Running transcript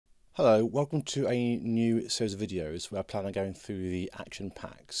Hello, welcome to a new series of videos where I plan on going through the action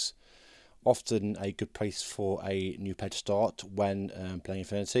packs. Often a good place for a new player to start when playing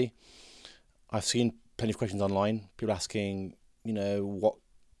Infinity. I've seen plenty of questions online, people asking, what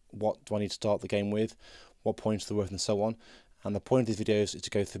do I need to start the game with, what points are worth and so on. And the point of these videos is to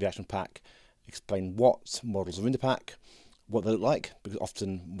go through the action pack, explain what models are in the pack, what they look like, because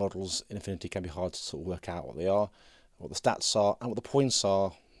often models in Infinity can be hard to sort of work out what they are, what the stats are, and what the points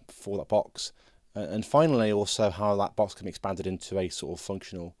are for that box, and finally also how that box can be expanded into a sort of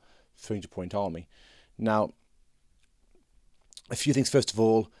functional 300-point army. Now, a few things. First of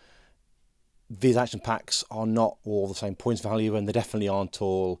all, these action packs are not all the same points value, and they definitely aren't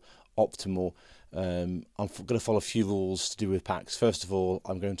all optimal. I'm going to follow a few rules to do with packs. First of all,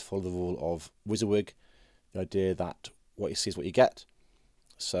 I'm going to follow the rule of WYSIWYG, the idea that what you see is what you get.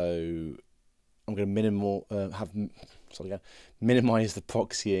 So I'm going to minimize the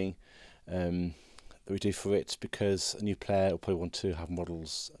proxying that we do for it, because a new player will probably want to have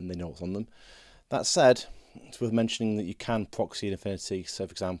models and they know what's on them. That said, it's worth mentioning that you can proxy in Infinity. So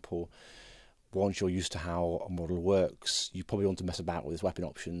for example, once you're used to how a model works, you probably want to mess about with its weapon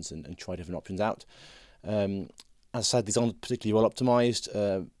options and try different options out. As I said, these aren't particularly well optimized.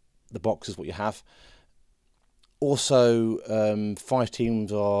 The box is what you have. Also, 5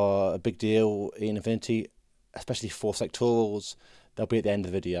 teams are a big deal in Infinity, especially for sectorals. They'll be at the end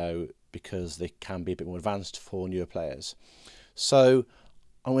of the video because they can be a bit more advanced for newer players. So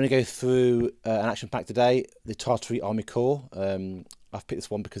I'm going to go through an action pack today, the Tartary Army Korps. I've picked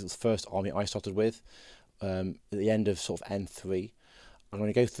this one because it's the first army I started with at the end of sort of N3. I'm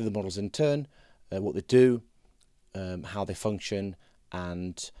going to go through the models in turn, what they do, how they function,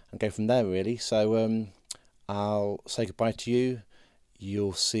 and go from there really. So I'll say goodbye to you.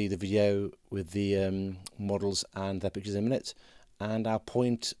 You'll see the video with the models and their pictures in a minute, and I'll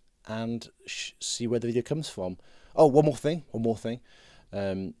point and see where the video comes from. Oh, one more thing.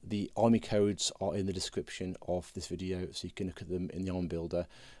 The army codes are in the description of this video, so you can look at them in the arm builder,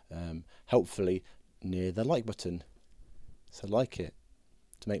 helpfully near the like button. So like it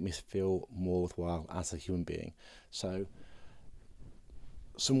to make me feel more worthwhile as a human being. So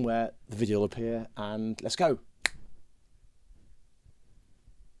somewhere the video will appear, and let's go.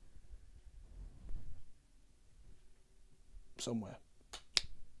 Somewhere.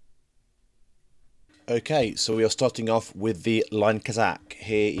 Okay, so we are starting off with the Line Kazakh.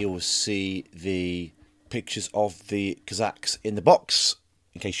 Here you will see the pictures of the Kazakhs in the box,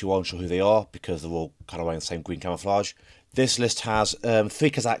 in case you aren't sure who they are, because they're all kind of wearing the same green camouflage. This list has 3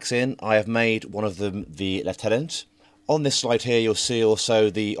 Kazakhs in. I have made one of them the lieutenant. On this slide here, you'll see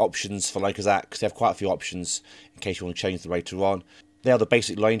also the options for Line Kazakhs. They have quite a few options in case you want to change them later on. They are the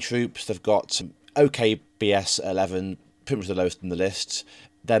basic line troops. They've got some OK BS 11, pretty much the lowest in the list.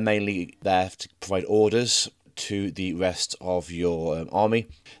 They're mainly there to provide orders to the rest of your army.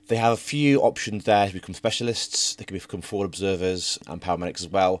 They have a few options there to become specialists. They can become forward observers and paramedics as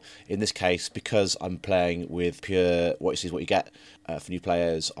well. In this case, because I'm playing with pure what you see is what you get for new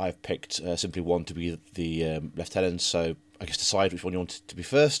players, I've picked simply one to be the lieutenant. So I guess decide which one you want to be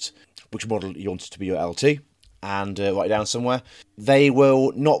first, which model you want to be your LT, and write it down somewhere. They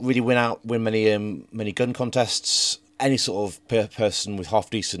will not really win many gun contests. Any sort of person with half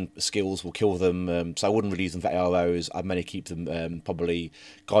decent skills will kill them, so I wouldn't really use them for AROs. I'd mainly keep them probably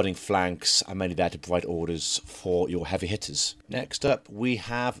guarding flanks, and mainly there to provide orders for your heavy hitters. Next up, we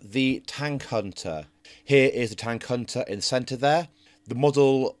have the Tank Hunter. Here is the Tank Hunter in the centre there. The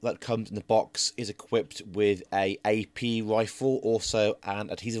model that comes in the box is equipped with a AP rifle, also an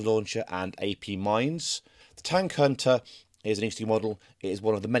adhesive launcher and AP mines. The Tank Hunter is an interesting model. It is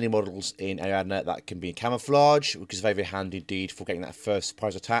one of the many models in Ariadne that can be in camouflage, which is very, very handy indeed for getting that first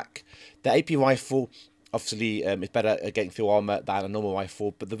surprise attack. The AP rifle, obviously, is better at getting through armour than a normal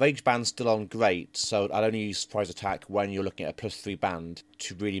rifle, but the range band's still on great, so I'd only use surprise attack when you're looking at a +3 band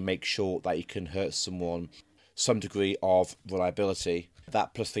to really make sure that you can hurt someone some degree of reliability.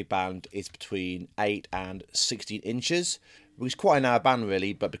 That +3 band is between 8 and 16 inches, which is quite a narrow band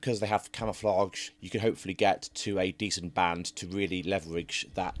really, but because they have camouflage, you can hopefully get to a decent band to really leverage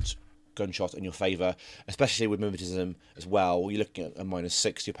that gunshot in your favour, especially with mimetism as well. You're looking at a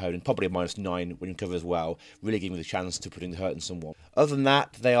 -6 to your opponent, probably a -9 when you cover as well, really giving you the chance to put in the hurt in someone. Other than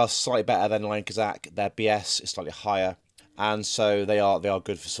that, they are slightly better than Line Kazakh. Their BS is slightly higher, and so they are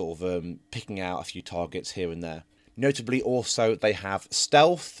good for sort of picking out a few targets here and there. Notably also, they have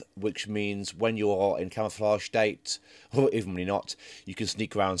stealth, which means when you are in camouflage state, or even when you're not, you can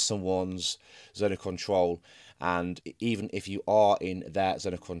sneak around someone's zone of control and even if you are in their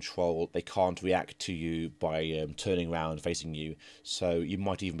zone of control, they can't react to you by turning around facing you, so you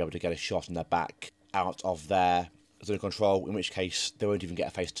might even be able to get a shot in their back out of their zone of control, in which case they won't even get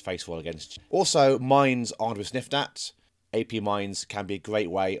a face-to-face roll against you. Also, mines aren't to be sniffed at. AP mines can be a great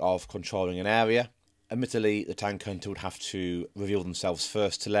way of controlling an area. Admittedly, the tank hunter would have to reveal themselves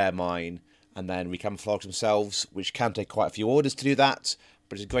first to lair mine and then recamouflage themselves, which can take quite a few orders to do that,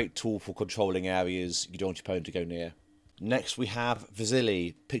 but it's a great tool for controlling areas you don't want your opponent to go near. Next we have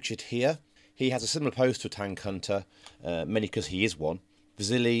Vasily, pictured here. He has a similar pose to a tank hunter, mainly because he is one.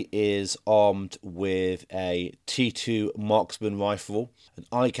 Vasily is armed with a T2 marksman rifle, an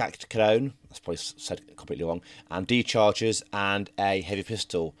ICAC clone, that's probably said completely wrong, and D charges and a heavy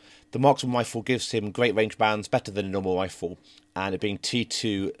pistol. The marksman rifle gives him great range bands, better than a normal rifle, and it being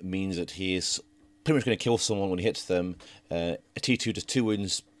T2 means that he is pretty much going to kill someone when he hits them. A T2 does 2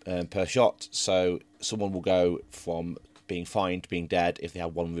 wounds per shot, so someone will go from being fine to being dead if they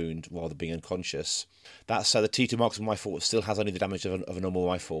have 1 wound rather than being unconscious. That said, the T2 marksman rifle still has only the damage of a normal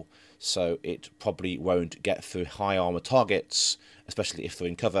rifle, so it probably won't get through high armor targets, especially if they're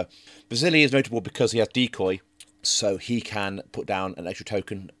in cover. Vasily is notable because he has decoy, so he can put down an extra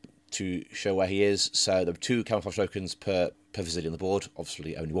token to show where he is. So there are 2 camouflage tokens per Vasily on the board.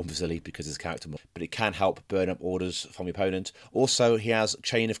 Obviously only 1 Vasily because his character, but it can help burn up orders from your opponent. Also, he has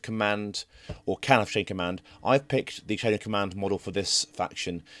chain of command, or can have chain command. I've picked the chain of command model for this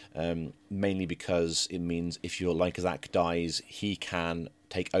faction, mainly because it means if your line Kazakh dies, he can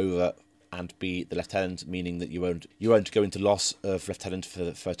take over and be the lieutenant, meaning that you won't go into loss of lieutenant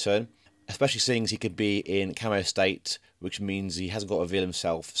for a turn. Especially seeing as he could be in camo state, which means he hasn't got to reveal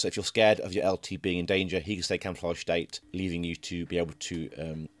himself. So if you're scared of your LT being in danger, he can stay camouflage state, leaving you to be able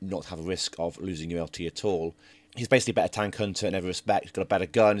to not have a risk of losing your LT at all. He's basically a better tank hunter in every respect. He's got a better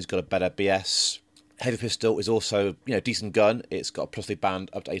gun, he's got a better BS. Heavy pistol is also, decent gun. It's got a +3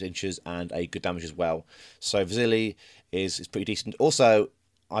 band up to 8 inches and a good damage as well. So Vasily is pretty decent. Also,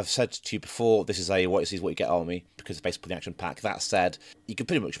 I've said to you before, this is what you get army, because it's basically the action pack. That said, you can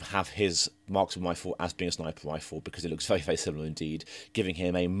pretty much have his marksman rifle as being a sniper rifle, because it looks very, very similar indeed, giving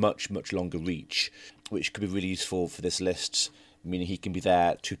him a much, much longer reach, which could be really useful for this list, meaning he can be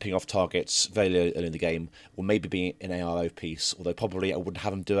there to ping off targets very early in the game, or maybe be an ARO piece, although probably I wouldn't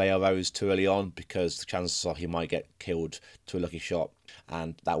have him do AROs too early on, because the chances are he might get killed to a lucky shot,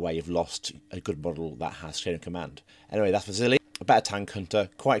 and that way you've lost a good model that has chain of command. Anyway, that's Vasily. A better tank hunter,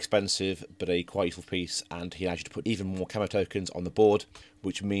 quite expensive, but a quite useful piece, and he allows you to put even more camo tokens on the board,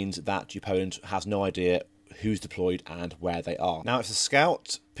 which means that your opponent has no idea who's deployed and where they are. Now it's a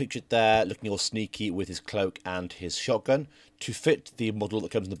scout, pictured there, looking all sneaky with his cloak and his shotgun. To fit the model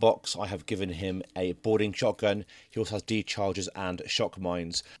that comes in the box, I have given him a boarding shotgun. He also has D-charges and shock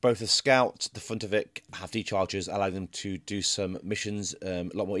mines. Both the scout, the front of it, have D-charges, allowing them to do some missions a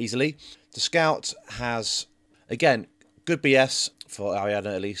lot more easily. The scout has, again, good BS, for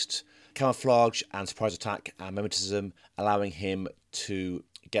Ariana at least, camouflage and surprise attack and mimetism, allowing him to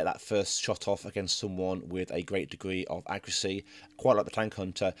get that first shot off against someone with a great degree of accuracy, quite like the tank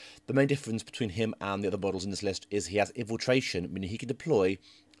hunter. The main difference between him and the other models in this list is he has infiltration, meaning he can deploy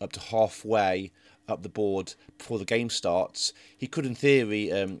up to halfway up the board before the game starts. He could, in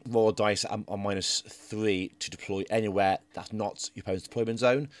theory, roll a dice on -3 to deploy anywhere that's not your opponent's deployment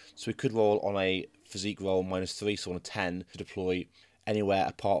zone. So he could roll on a physique roll -3, so on a 10, to deploy anywhere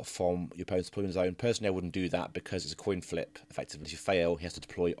apart from your opponent's deployment zone. Personally, I wouldn't do that because it's a coin flip. Effectively, if you fail, he has to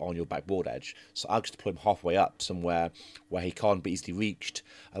deploy on your backboard edge. So I'll just deploy him halfway up somewhere where he can't be easily reached,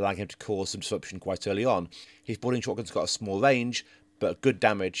 allowing him to cause some disruption quite early on. His boarding shotgun's got a small range, but good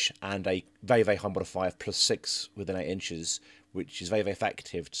damage and a very, very high modifier of +6 within 8 inches, which is very, very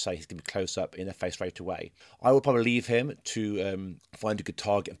effective to say he's going to be close up in their face straight away. I would probably leave him to find a good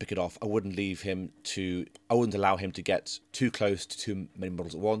target and pick it off. I wouldn't allow him to get too close to too many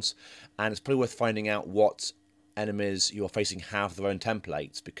models at once. And it's probably worth finding out what enemies you are facing have their own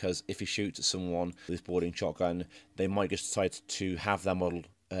templates, because if he shoots at someone with his boarding shotgun, they might just decide to have their model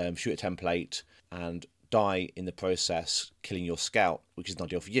shoot a template and die in the process, killing your scout, which is not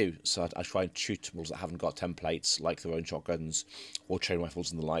ideal for you. So I try and shoot models that haven't got templates, like their own shotguns or chain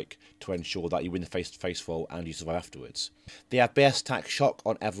rifles and the like, to ensure that you win the face-to-face roll and you survive afterwards. They have BS attack shock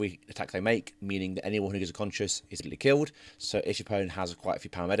on every attack they make, meaning that anyone who gets unconscious is immediately killed. So if your opponent has quite a few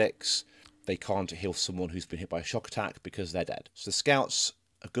paramedics, they can't heal someone who's been hit by a shock attack because they're dead. So the scout's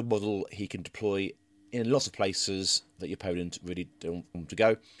a good model. He can deploy in lots of places that your opponent really don't want to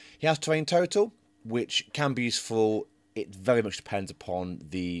go. He has terrain total, which can be useful. It very much depends upon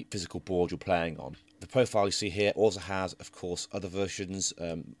the physical board you're playing on. The profile you see here also has, of course, other versions,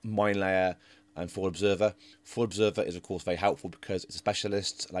 mine layer, and Forward Observer. Forward Observer is of course very helpful because it's a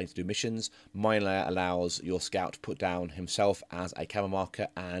specialist, allowing you to do missions. Mine Layer allows your scout to put down himself as a camera marker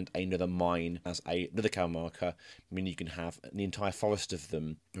and another mine as another camera marker, meaning you can have the entire forest of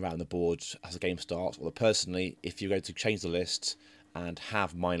them around the board as the game starts. Although personally, if you're going to change the list and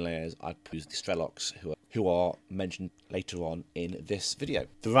have mine layers, I'd use the Strelocks, who are mentioned later on in this video.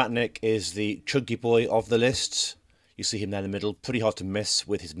 The Ratnik is the chunky boy of the list. You see him there in the middle, pretty hard to miss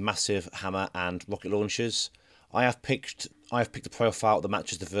with his massive hammer and rocket launchers. I have picked the profile that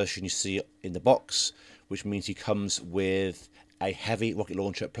matches the version you see in the box, which means he comes with a heavy rocket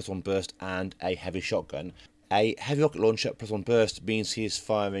launcher +1 burst and a heavy shotgun. A heavy rocket launcher +1 burst means he is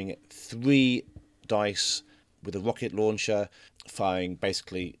firing 3 dice with a rocket launcher, firing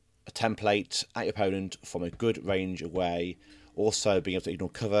basically a template at your opponent from a good range away. Also being able to ignore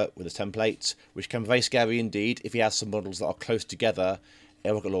cover with a template, which can be very scary indeed. If he has some models that are close together,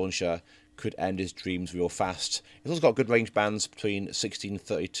 a rocket launcher could end his dreams real fast. It's also got good range bands between 16 and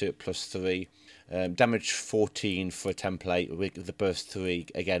 32 at +3. Damage 14 for a template with the burst 3,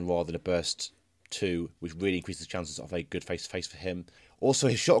 again rather than a burst 2, which really increases the chances of a good face-to-face for him. Also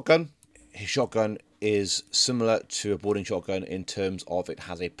his shotgun. His shotgun is similar to a boarding shotgun in terms of it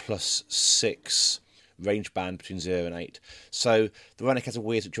has a +6 range band between 0 and 8. So the Ratnik has a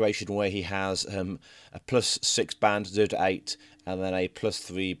weird situation where he has a +6 band 0 to 8 and then a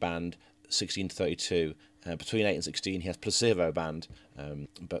 +3 band 16 to 32. Between 8 and 16 he has +0 band,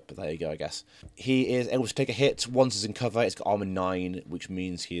 but there you go, I guess. He is able to take a hit once he's in cover. It's got armor 9, which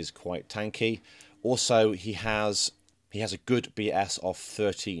means he is quite tanky. Also he has a good BS of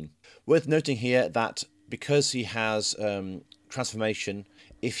 13. Worth noting here that because he has transformation,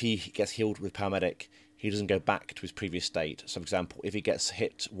 if he gets healed with paramedic, he doesn't go back to his previous state. So for example, if he gets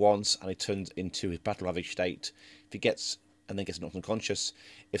hit once and he turns into his battle ravaged state, if he gets and then gets knocked unconscious,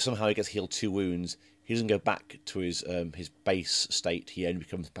 if somehow he gets healed 2 wounds, he doesn't go back to his base state. He only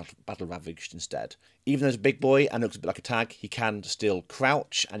becomes battle ravaged instead. Even though he's a big boy and looks a bit like a tag, he can still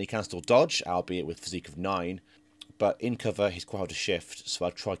crouch and he can still dodge, albeit with physique of 9. But in cover, he's quite hard to shift, so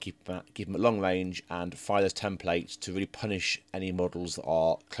I'd try to keep him at long range and fire those templates to really punish any models that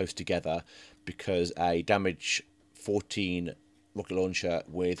are close together, because a damage 14 rocket launcher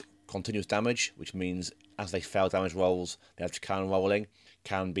with continuous damage, which means as they fail damage rolls, they have to carry on rolling,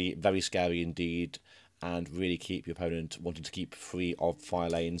 can be very scary indeed, and really keep your opponent wanting to keep free of fire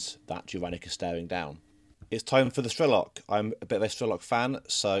lanes that your Ratnik is staring down. It's time for the Strelok. I'm a bit of a Strelok fan,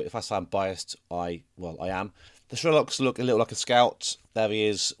 so if I sound biased, I am. The Strelocks look a little like a scout. There he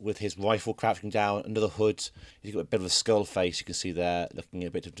is with his rifle crouching down under the hood. He's got a bit of a skull face, you can see there, looking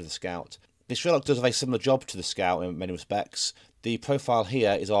a bit into the scout. The Strelok does a very similar job to the scout in many respects. The profile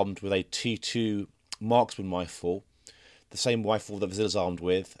here is armed with a T2 marksman rifle, the same rifle that Vizil is armed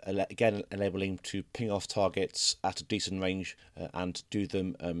with, again enabling him to ping off targets at a decent range and do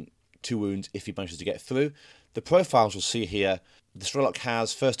them 2 wounds if he manages to get through. The profiles you'll see here, the Strelok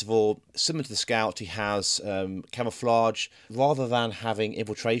has, first of all, similar to the Scout, he has camouflage. Rather than having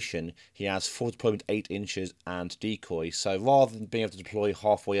infiltration, he has forward deployment 8 inches and decoy. So rather than being able to deploy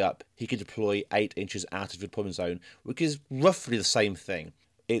halfway up, he can deploy 8 inches out of the deployment zone, which is roughly the same thing.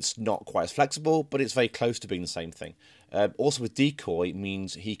 It's not quite as flexible, but it's very close to being the same thing. Also with decoy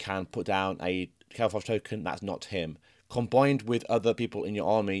means he can put down a camouflage token that's not him. Combined with other people in your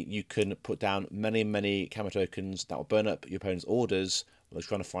army, you can put down many camo tokens that will burn up your opponent's orders while they're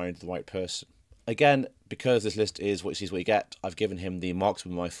trying to find the right person. Again, because this list is what you see is what you get, I've given him the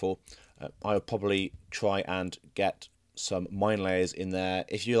marksman rifle. I would probably try and get some mine layers in there.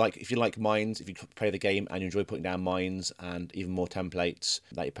 If you like mines, if you play the game and you enjoy putting down mines and even more templates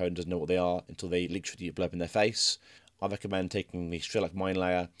that your opponent doesn't know what they are until they literally blow up in their face, I recommend taking the Strelok mine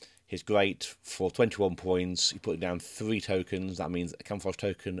layer. He's great for 21 points. You put down 3 tokens. That means a camouflage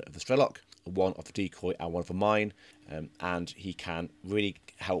token of the Strelok, 1 of the decoy, and 1 of the mine. And he can really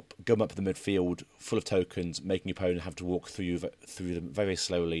help gum up the midfield full of tokens, making your opponent have to walk through them very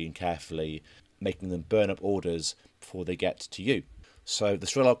slowly and carefully, making them burn up orders before they get to you. So the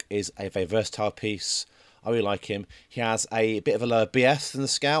Strelok is a very versatile piece. I really like him. He has a bit of a lower BS than the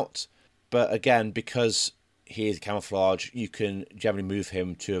Scout, but again, because he is camouflage, you can generally move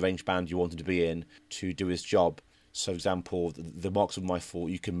him to a range band you want him to be in to do his job. So for example, the marksman rifle,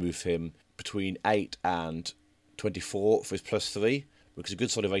 you can move him between 8 and 24 for his +3, which is a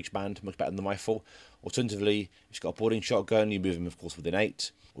good solid range band, much better than the rifle. Alternatively, if you've got a boarding shotgun, you move him of course within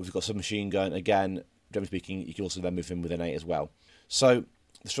 8. Or if you've got a submachine gun, again, generally speaking, you can also then move him within 8 as well. So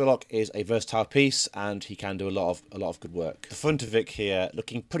the Strelok is a versatile piece and he can do a lot of good work. The Funtovic here,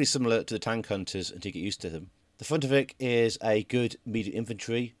 looking pretty similar to the tank hunters until you get used to them. The Funtovic is a good medium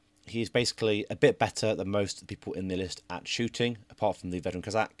infantry. He's basically a bit better than most people in the list at shooting, apart from the veteran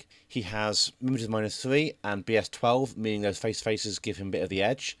Kazakh. He has Mimeters -3 and BS12, meaning those face-to-faces give him a bit of the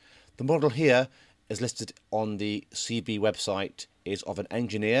edge. The model here is listed on the CB website is of an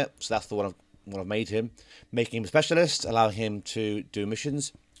engineer, so that's the one I've made him, making him a specialist, allowing him to do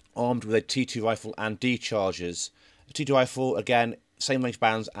missions, armed with a T2 rifle and D charges. A T2 rifle, again, same range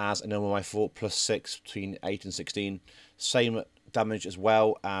bands as a normal rifle, +6 between 8 and 16. Same damage as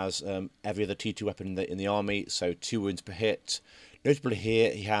well as every other T2 weapon in the army, so 2 wounds per hit. Notably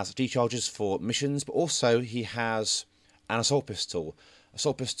here, he has D charges for missions, but also he has an assault pistol.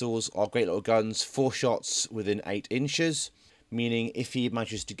 Assault pistols are great little guns, 4 shots within 8 inches, meaning if he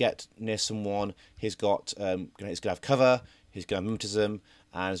manages to get near someone, he's going to have cover, he's going to have mimetism,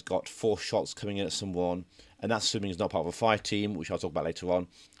 and has got 4 shots coming in at someone, and that's assuming he's not part of a fire team, which I'll talk about later on.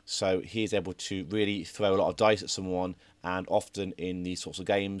 So he's able to really throw a lot of dice at someone, and often in these sorts of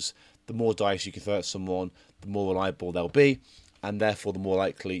games, the more dice you can throw at someone, the more reliable they'll be, and therefore the more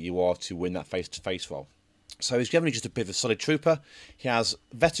likely you are to win that face-to-face roll. So he's generally just a bit of a solid trooper. He has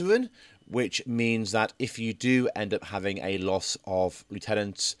veteran, which means that if you do end up having a loss of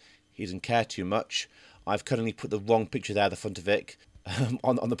lieutenants, he doesn't care too much. I've currently put the wrong picture there, the front of it,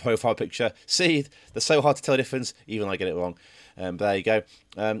 on the profile picture. See, they're so hard to tell the difference, even I get it wrong. But there you go.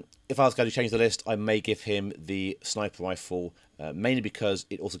 If I was going to change the list, I may give him the sniper rifle, mainly because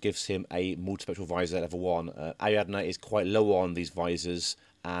it also gives him a multispectral visor at level 1. Ariadne is quite low on these visors,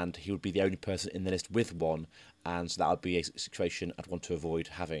 and he would be the only person in the list with one, and so that would be a situation I'd want to avoid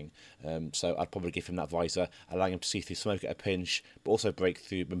having. So I'd probably give him that visor, allowing him to see through smoke at a pinch, but also break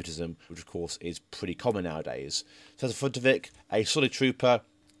through mimetism, which of course is pretty common nowadays. So as a Frontovic, a solid trooper,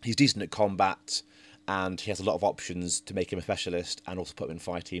 he's decent at combat, and he has a lot of options to make him a specialist and also put him in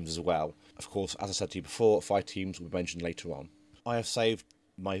fire teams as well. Of course, as I said to you before, fire teams will be mentioned later on. I have saved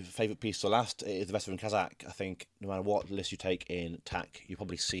my favourite piece to last. It is the veteran Kazakh. I think no matter what list you take in TAC, you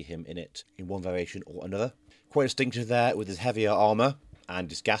probably see him in it in one variation or another. Quite distinctive there with his heavier armour and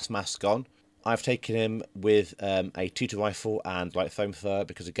his gas mask on. I've taken him with a T2 rifle and light flamethrower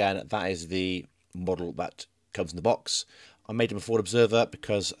because, again, that is the model that comes in the box. I made him a forward observer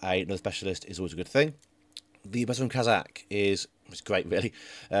because another specialist is always a good thing. The veteran Kazakh is great, really.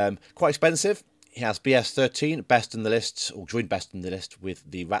 Quite expensive. He has BS13, best in the list, or joint best in the list with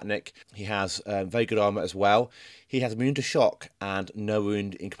the Ratnik. He has very good armour as well. He has immune to shock and no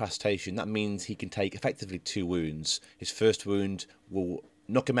wound incapacitation. That means he can take effectively 2 wounds. His first wound will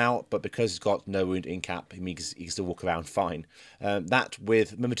knock him out, but because he's got no wound incap, it means he can still walk around fine. That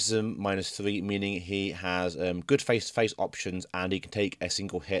with mimetism -3, meaning he has good face-to-face options, and he can take a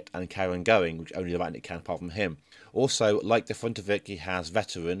single hit and carry on going, which only the Ratnik can apart from him. Also, like the Frontovic, he has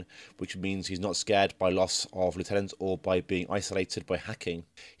veteran, which means he's not scared by loss of lieutenants or by being isolated by hacking.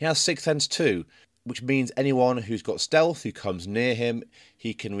 He has Sixth Sense 2, which means anyone who's got stealth who comes near him,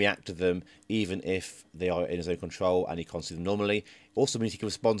 he can react to them even if they are in his own control and he can't see them normally. It also means he can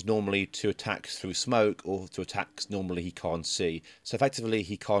respond normally to attacks through smoke or to attacks normally he can't see. So effectively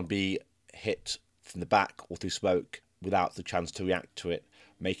he can't be hit from the back or through smoke without the chance to react to it,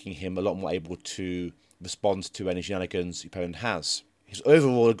 making him a lot more able to respond to any shenanigans the opponent has. He's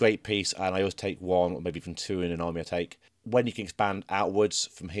overall a great piece, and I always take 1 or maybe even 2 in an army I take. When you can expand outwards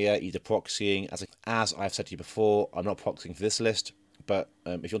from here, either proxying, as I've said to you before, I'm not proxying for this list, but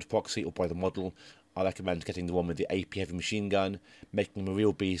if you want to proxy or buy the model, I recommend getting the one with the AP heavy machine gun, making him a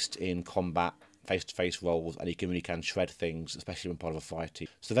real beast in combat, face-to-face rolls, and he really can shred things, especially when part of a fire team.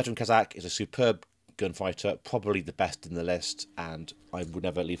 So the veteran Kazakh is a superb gunfighter, probably the best in the list, and I would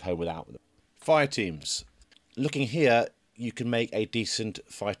never leave home without them. Fire teams. Looking here, you can make a decent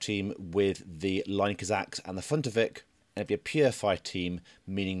fire team with the Line Kazakhs and the Frontovic, and it'd be a pure fire team,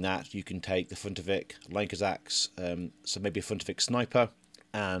 meaning that you can take the Frontovic, Line Kazakhs, so maybe a Frontovic sniper,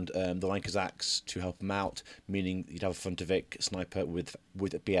 and the Line Kazakhs to help them out, meaning you'd have a Frontovic sniper with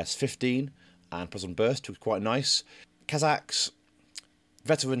a BS15 and Prism Burst, which is quite nice. Kazakhs,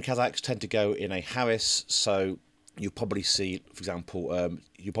 veteran Kazakhs tend to go in a Harris, so you'll probably see, for example,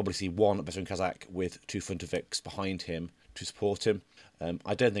 you'll probably see 1 veteran Kazakh with 2 Frontovics behind him to support him.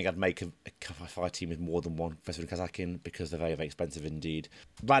 I don't think I'd make a fire team with more than 1 veteran Kazakh in because they're very, very expensive indeed.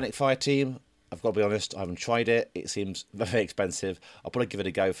 Ratnik fire team, I've got to be honest, I haven't tried it. It seems very expensive. I'll probably give it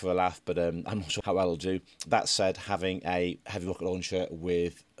a go for a laugh, but I'm not sure how well it'll do. That said, having a heavy rocket launcher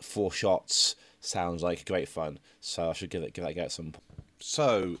with 4 shots sounds like great fun, so I should give that a go at some point.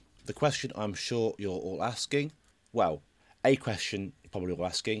 So, the question I'm sure you're all asking, well, a question you're probably all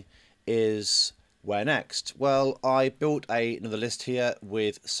asking is, where next? Well, I built another list here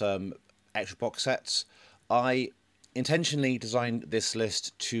with some extra box sets. I intentionally designed this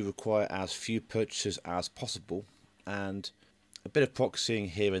list to require as few purchases as possible, and a bit of proxying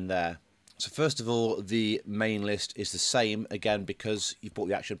here and there. So first of all, the main list is the same, again, because you bought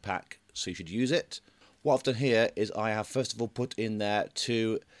the action pack, so you should use it. What I've done here is I have first of all put in there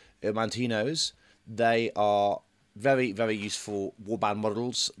 2 Mantinos. They are very, very useful warband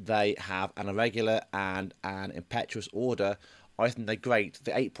models. They have an irregular and an impetuous order. I think they're great.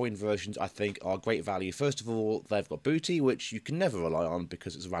 The 8-point versions, I think, are great value. First of all, they've got booty, which you can never rely on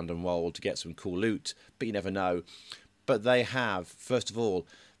because it's a random roll to get some cool loot, but you never know. But they have, first of all,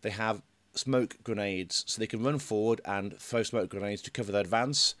 they have smoke grenades, so they can run forward and throw smoke grenades to cover their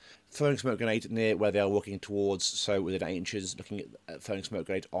advance. Throwing smoke grenade near where they are walking towards, so within 8 inches, looking at throwing smoke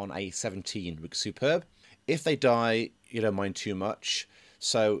grenade on a 17, which is superb. If they die, you don't mind too much.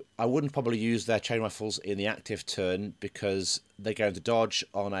 So I wouldn't probably use their chain rifles in the active turn because they're going to dodge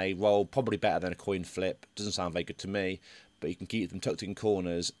on a roll, probably better than a coin flip. Doesn't sound very good to me, but you can keep them tucked in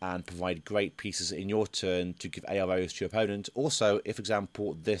corners and provide great pieces in your turn to give AROs to your opponent. Also, if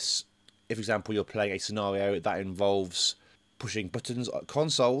example you're playing a scenario that involves pushing buttons at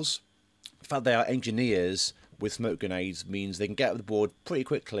consoles, the fact they are engineers with smoke grenades means they can get up the board pretty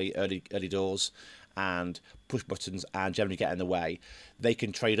quickly early doors and push buttons and generally get in the way. They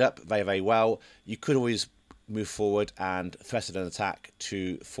can trade up very, very well. You could always move forward and threaten an attack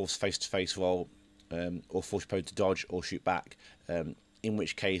to force face-to-face roll, or force your opponent to dodge or shoot back, in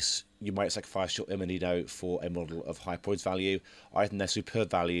which case you might sacrifice your Emanino for a model of high points value. I think they're superb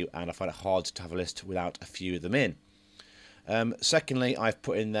value, and I find it hard to have a list without a few of them in. Secondly, I've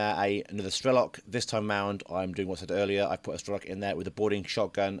put in there another Strelok. This time round, I'm doing what I said earlier. I put a Strelok in there with a boarding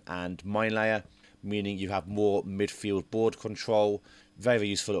shotgun and mine layer, meaning you have more midfield board control. Very, very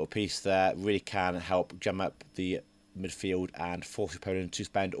useful little piece there. Really can help jam up the midfield and force your opponent to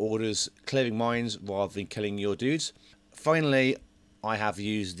spend orders clearing mines rather than killing your dudes. Finally, I have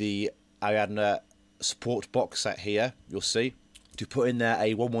used the Ariadne support box set here, you'll see, to put in there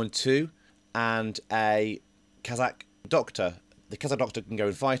a 112 and a Kazakh Doctor. The Kazakh Doctor can go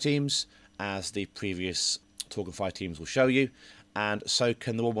in fire teams, as the previous talk of fire teams will show you, and so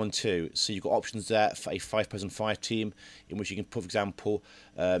can the 112. So you've got options there for a 5-person fire team, in which you can put, for example,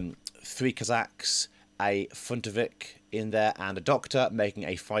 3 Kazakhs, a Funtovic in there, and a Doctor, making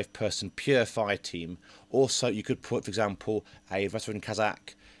a 5-person pure fire team. Also, you could put, for example, a veteran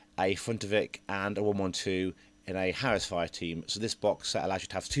Kazakh, a Funtovic, and a 112 in a Harris fire team. So this box set allows you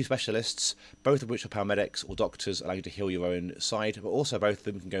to have 2 specialists, both of which are paramedics or doctors, allow you to heal your own side, but also both of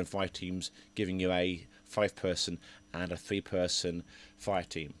them can go in fire teams, giving you a 5-person and a 3-person fire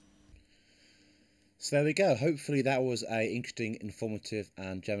team. So there we go. Hopefully that was a interesting, informative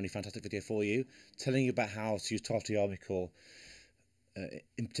and generally fantastic video for you, telling you about how to use Tartary Army Korps,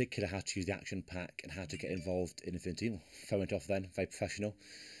 in particular how to use the action pack and how to get involved in Infinity. Throw it off then, very professional.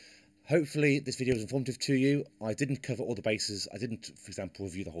 Hopefully this video was informative to you. I didn't cover all the bases. I didn't, for example,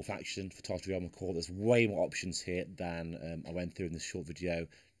 review the whole faction for Tartary Army Korps. There's way more options here than I went through in this short video,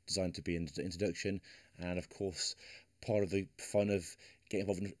 designed to be an introduction. And of course, part of the fun of getting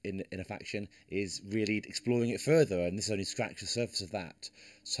involved in a faction is really exploring it further, and this only scratched the surface of that.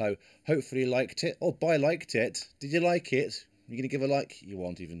 So hopefully you liked it. Oh, by liked it, did you like it? You're going to give a like? You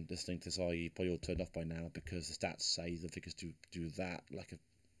aren't even listening to this, are you? Probably all turned off by now because the stats say the figures do that like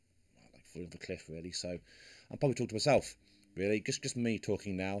falling off a cliff, really. So I'm probably talking to myself, really. Just me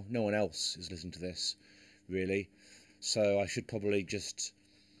talking now. No one else is listening to this, really. So I should probably just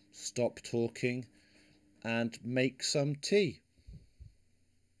stop talking and make some tea.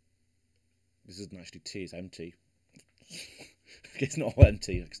 This isn't actually tea, it's empty. It's not all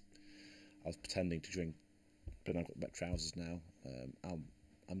empty. I was pretending to drink, but I've got wet trousers now.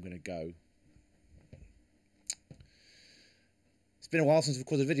 I'm going to go. It's been a while since I've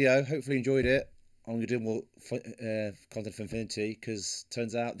recorded a video. Hopefully you enjoyed it. I'm going to do more content for Infinity, because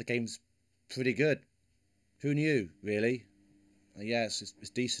turns out the game's pretty good. Who knew, really? Yes, it's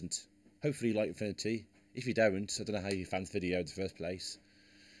decent. Hopefully you like Infinity. If you don't, I don't know how you found the video in the first place.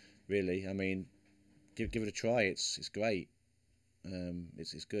 Really, I mean, give it a try. It's great.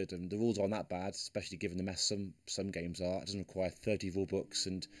 It's good, and the rules aren't that bad, especially given the mess some games are. It doesn't require 30 rule books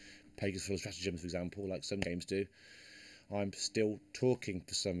and pages full of stratagems, for example, like some games do. I'm still talking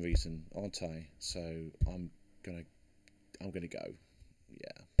for some reason, aren't I? So I'm gonna go.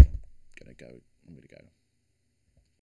 Yeah, I'm gonna go.